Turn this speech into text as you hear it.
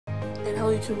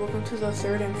Hello YouTube, welcome to the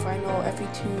third and final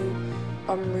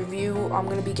FE2 review. I'm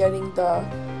going to be getting the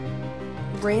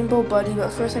Rainbow Buddy,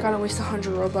 but first I gotta waste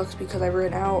 100 Robux because I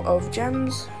ran out of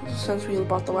gems since we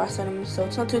bought the last item, so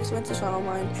it's not too expensive, so I don't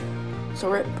mind. So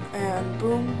rip, and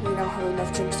boom, we now have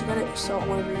enough gems to get it, so I'm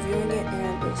going to be reviewing it,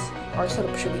 and our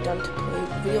setup should be done to play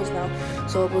videos now.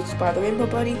 So let's buy the Rainbow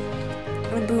Buddy,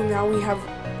 and boom, now we have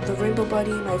the Rainbow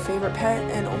Buddy, my favorite pet,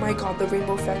 and oh my god, the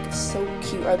rainbow effect is so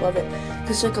cute. I love it.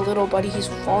 It's like a little buddy, he's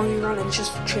following you around and it's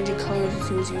just changing colors as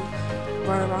soon as you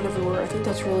run around everywhere. I think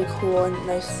that's really cool and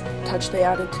nice touch they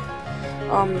added.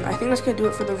 I think that's gonna do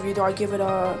it for the video. I'll give it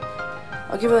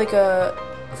like a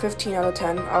 15 out of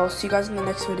 10. I'll see you guys in the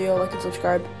next video. Like and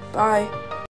subscribe. Bye.